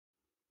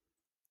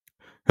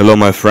Hello,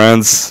 my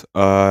friends.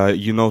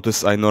 You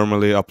notice I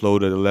normally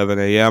upload at 11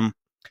 a.m.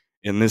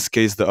 In this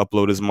case, the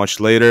upload is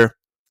much later.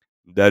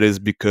 That is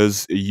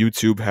because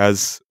YouTube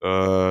has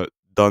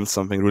done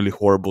something really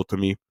horrible to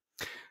me.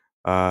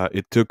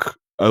 It took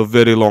a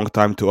very long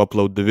time to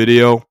upload the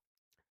video.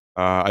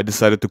 I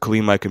decided to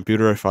clean my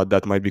computer. I thought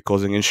that might be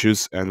causing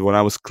issues. And when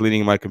I was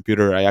cleaning my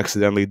computer, I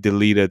accidentally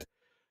deleted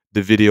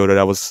the video that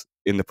I was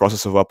in the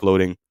process of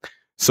uploading.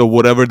 So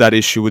whatever that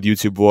issue with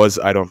YouTube was,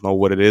 I don't know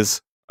what it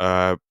is.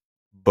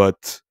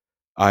 But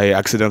I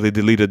accidentally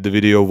deleted the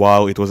video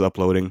while it was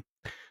uploading.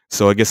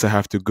 So I guess I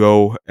have to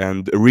go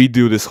and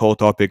redo this whole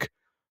topic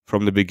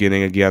from the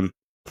beginning again.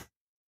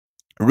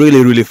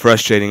 Really, really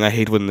frustrating. I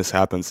hate when this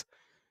happens.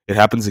 It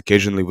happens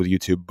occasionally with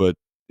YouTube, but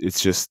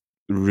it's just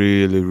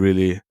really,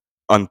 really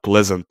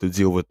unpleasant to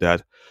deal with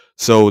that.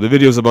 So the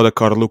video is about a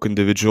Karluk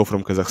individual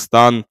from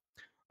Kazakhstan.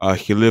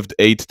 He lived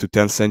 8 to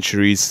 10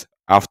 centuries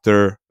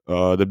after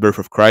the birth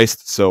of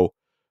Christ, so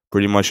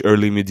pretty much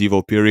early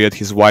medieval period.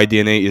 His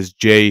Y-DNA is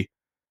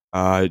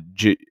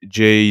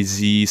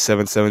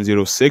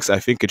JZ7706. I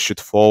think it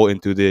should fall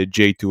into the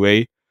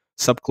J2A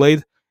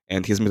subclade,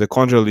 and his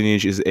mitochondrial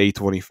lineage is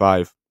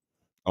A25.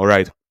 All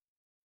right.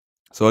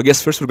 So I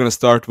guess first we're going to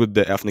start with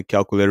the ethnic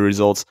calculator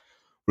results.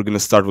 We're going to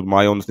start with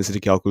my own ethnicity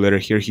calculator.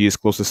 Here he is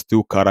closest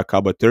to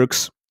Karakaba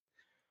Turks,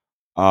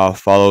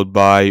 followed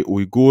by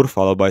Uyghur,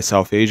 followed by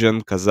South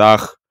Asian,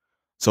 Kazakh.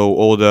 So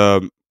all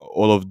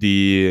of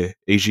the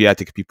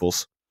Asiatic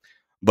peoples.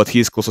 But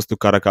he is closest to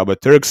Karakaba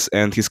Turks,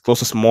 and his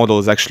closest model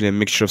is actually a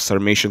mixture of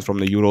Sarmatian from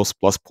the Urals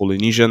plus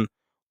Polynesian,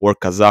 or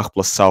Kazakh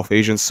plus South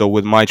Asian. So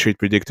with my trait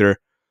predictor,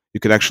 you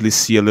can actually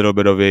see a little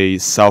bit of a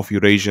South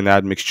Eurasian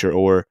admixture,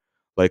 or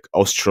like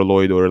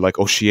Australoid or like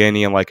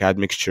Oceanian like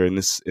admixture in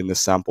this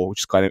sample, which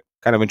is kind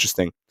of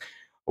interesting.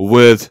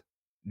 With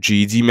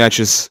GED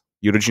matches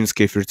Eugene's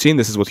K13,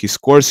 this is what he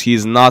scores. He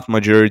is not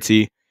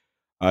majority.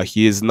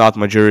 He is not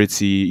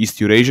majority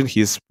East Eurasian.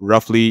 He is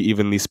roughly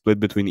evenly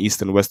split between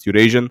East and West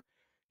Eurasian.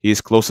 He is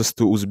closest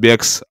to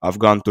Uzbeks,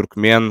 Afghan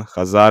Turkmen,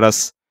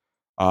 Hazaras,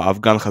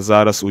 Afghan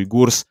Hazaras,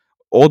 Uyghurs,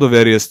 all the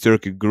various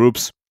Turkic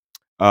groups.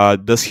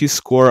 Does he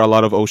score a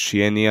lot of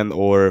Oceanian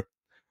or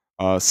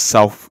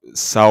South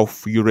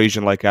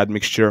Eurasian like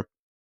admixture?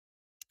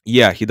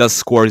 Yeah, he does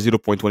score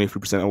 0.23%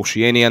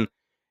 Oceanian,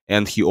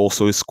 and he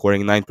also is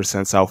scoring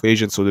 9% South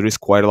Asian. So there is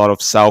quite a lot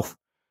of South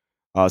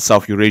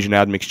Eurasian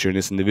admixture in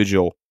this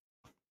individual.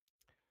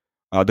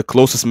 The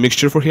closest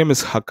mixture for him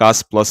is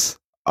Hakas plus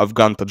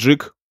Afghan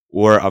Tajik,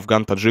 or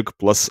Afghan Tajik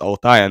plus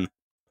Altaian.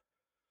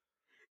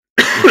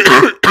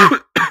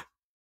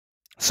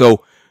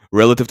 So,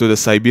 relative to the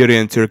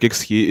Siberian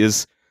Turkics, he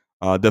is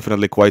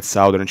definitely quite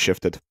southern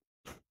shifted.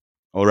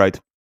 All right.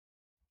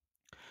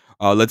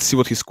 Let's see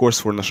what he scores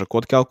for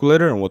Nashakot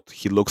calculator and what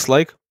he looks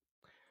like.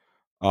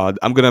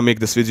 I'm gonna make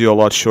this video a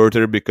lot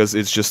shorter because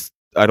it's just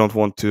I don't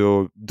want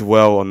to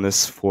dwell on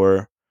this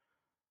for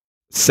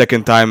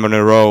second time in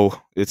a row.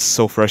 It's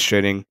so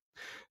frustrating.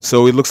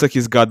 So it looks like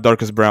he's got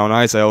darkest brown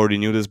eyes. I already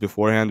knew this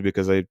beforehand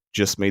because I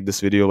just made this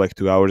video like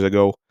 2 hours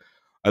ago.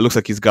 It looks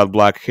like he's got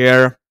black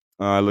hair.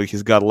 Look,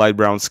 he's got light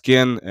brown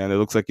skin, and it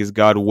looks like he's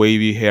got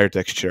wavy hair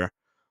texture.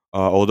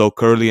 Although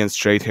curly and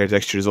straight hair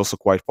texture is also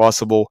quite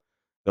possible,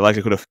 the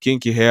likelihood of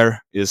kinky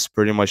hair is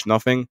pretty much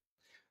nothing.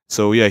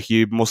 So yeah,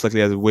 he most likely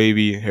has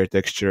wavy hair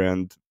texture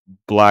and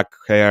black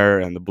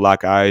hair and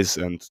black eyes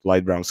and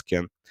light brown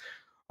skin.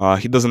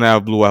 He doesn't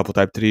have blue apple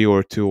type 3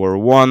 or 2 or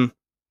 1.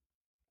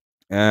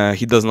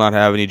 He does not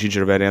have any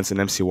ginger variants in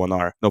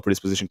MC1R. No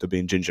predisposition to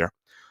being ginger.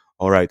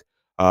 All right.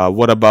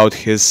 What about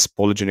his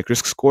polygenic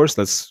risk scores?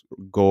 Let's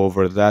go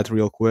over that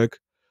real quick.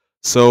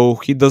 So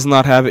he does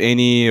not have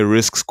any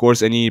risk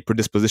scores, any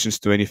predispositions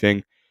to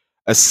anything,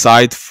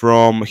 aside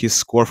from his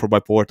score for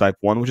bipolar type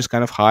 1, which is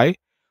kind of high.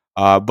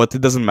 But it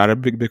doesn't matter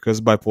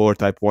because bipolar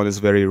type 1 is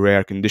a very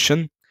rare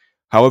condition.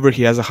 However,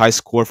 he has a high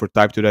score for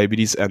type 2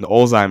 diabetes and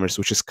Alzheimer's,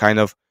 which is kind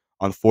of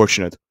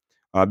unfortunate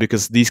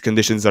because these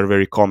conditions are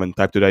very common.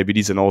 Type 2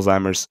 diabetes and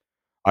Alzheimer's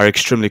are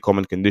extremely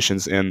common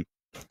conditions in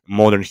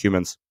modern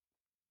humans.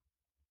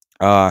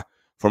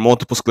 For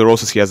multiple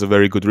sclerosis, he has a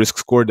very good risk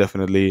score,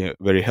 definitely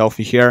very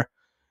healthy here.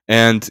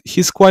 And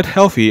he's quite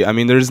healthy. I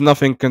mean, there's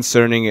nothing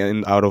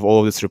concerning out of all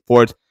of this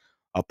report.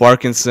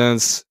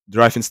 Parkinson's,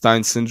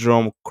 Diefenstein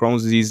syndrome,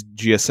 Crohn's disease,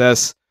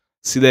 GSS,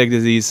 celiac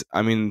disease,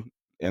 I mean,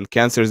 and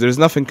cancers. There's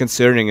nothing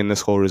concerning in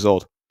this whole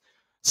result.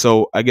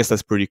 So I guess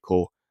that's pretty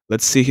cool.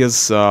 Let's see his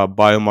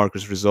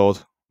biomarkers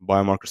result,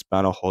 biomarkers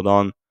panel. Hold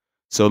on.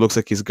 So it looks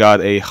like he's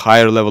got a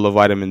higher level of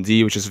vitamin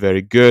D, which is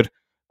very good.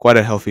 Quite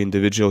a healthy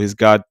individual. He's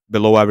got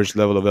below average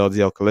level of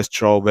LDL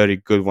cholesterol, very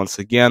good once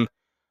again.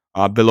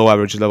 Below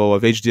average level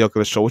of HDL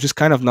cholesterol, which is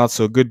kind of not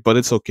so good, but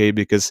it's okay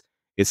because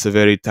it's a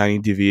very tiny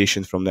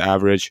deviation from the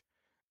average.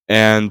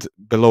 And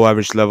below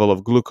average level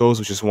of glucose,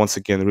 which is once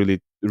again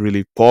really,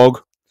 really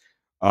pog.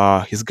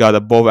 He's got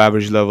above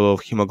average level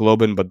of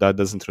hemoglobin, but that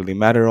doesn't really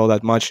matter all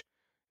that much.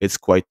 It's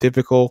quite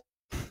typical.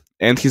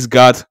 And he's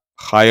got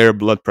higher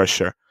blood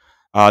pressure.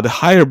 The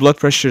higher blood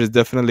pressure is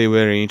definitely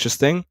very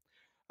interesting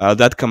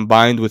That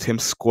combined with him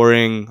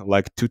scoring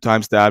like 2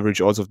 times the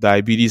average odds of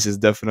diabetes is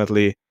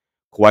definitely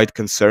quite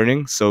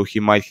concerning. So he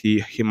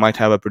might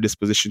have a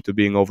predisposition to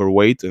being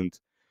overweight, and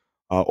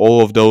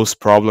all of those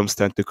problems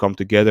tend to come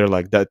together,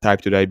 like that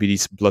type 2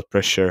 diabetes, blood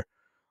pressure,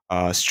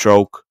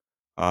 stroke.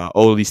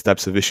 All these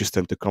types of issues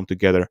tend to come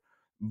together.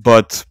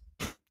 But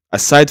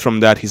aside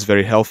from that, he's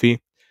very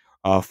healthy.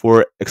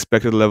 For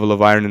expected level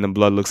of iron in the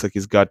blood, looks like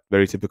he's got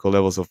very typical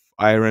levels of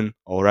iron.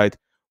 All right,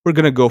 we're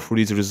gonna go through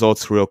these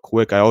results real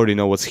quick. I already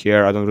know what's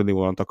here. I don't really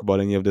want to talk about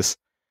any of this.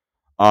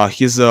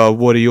 He's a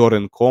warrior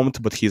in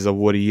Comte, but he's a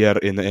warrior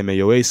in the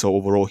MAOA. So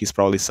overall, he's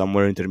probably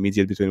somewhere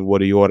intermediate between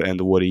warrior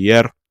and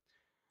warrior.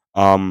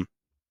 Um,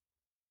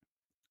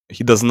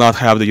 he does not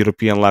have the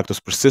European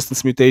lactose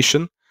persistence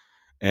mutation,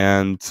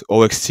 and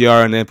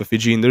OXTR and empathy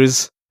gene.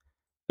 There's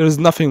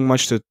not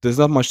much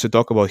to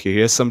talk about here. He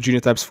has some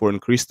genotypes for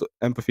increased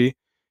empathy.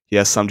 He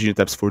has some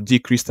genotypes for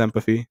decreased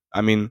empathy.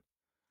 I mean,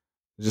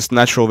 just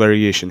natural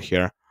variation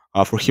here.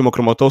 For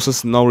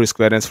hemochromatosis, no risk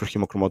variance for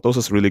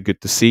hemochromatosis. Really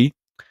good to see.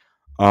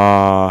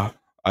 I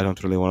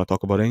don't really want to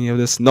talk about any of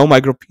this. No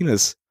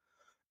micropenis.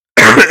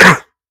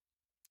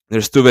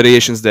 There's 2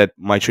 variations that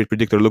my trait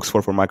predictor looks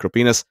for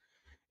micropenis,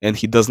 and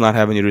he does not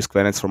have any risk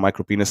variance for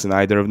micropenis in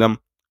either of them,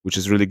 which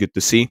is really good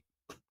to see.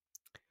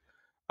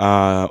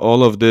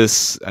 All of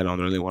this, I don't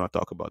really want to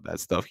talk about that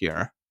stuff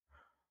here.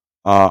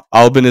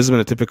 Albinism in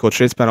a typical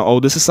traits panel.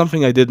 Oh, this is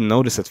something I didn't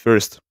notice at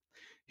first.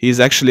 He's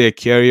actually a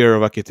carrier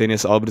of a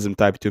cutaneous albinism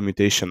type 2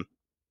 mutation.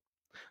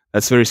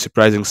 That's very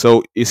surprising.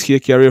 So, is he a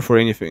carrier for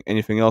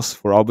anything else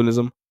for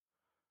albinism?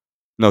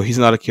 No, he's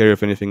not a carrier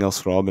of anything else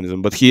for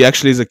albinism, but he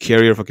actually is a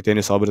carrier of a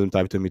cutaneous albinism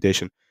type 2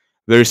 mutation.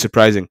 Very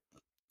surprising.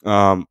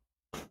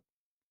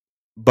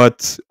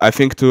 But I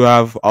think to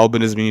have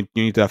albinism, you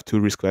need to have 2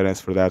 risk variants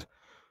for that.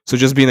 So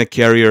just being a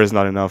carrier is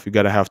not enough. You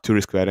gotta have 2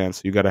 risk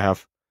variants. You gotta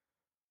have,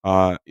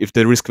 if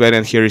the risk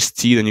variant here is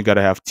T, then you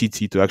gotta have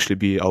TT to actually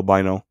be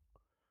albino.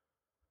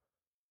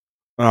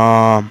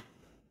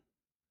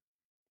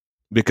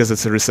 Because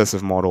it's a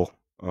recessive model.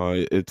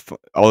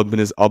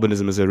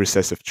 Albinism is a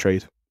recessive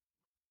trait.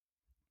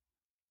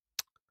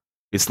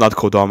 It's not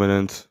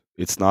codominant.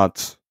 It's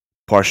not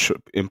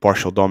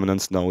impartial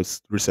dominance. No,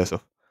 it's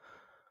recessive.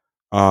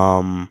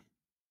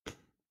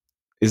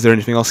 Is there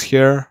anything else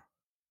here?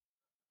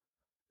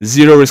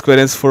 0 risk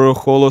variance for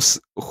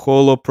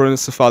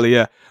holoproencephaly.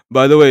 Yeah.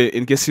 By the way,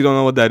 in case you don't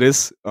know what that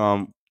is,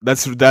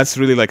 that's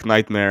really like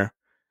nightmare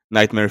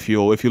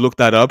fuel. If you look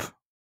that up,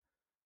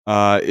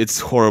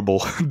 it's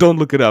horrible. Don't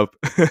look it up.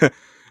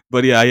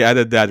 But yeah, I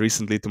added that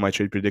recently to my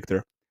trait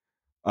predictor.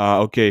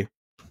 Okay.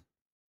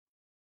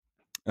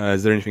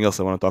 Is there anything else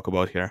I want to talk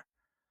about here?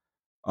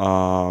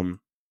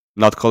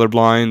 Not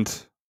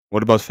colorblind.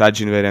 What about fat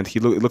gene variant?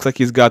 It looks like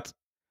he's got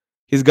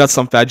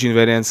some fat gene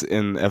variants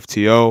in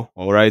FTO.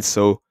 All right,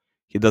 so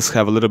he does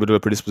have a little bit of a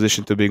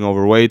predisposition to being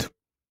overweight.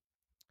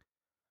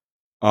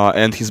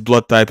 And his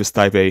blood type is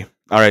type A.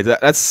 All right,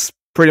 that's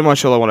pretty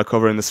much all I want to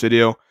cover in this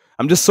video.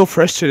 I'm just so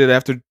frustrated I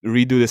have to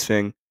redo this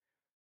thing.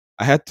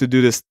 I had to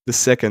do this the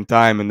second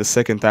time, and the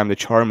second time the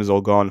charm is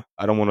all gone.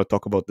 I don't want to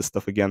talk about this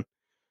stuff again.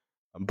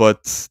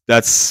 But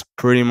that's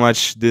pretty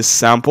much this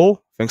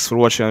sample. Thanks for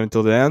watching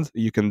until the end.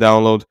 You can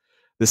download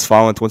this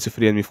file in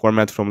 23andMe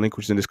format from link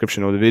which is in the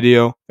description of the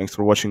video. Thanks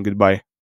for watching. Goodbye.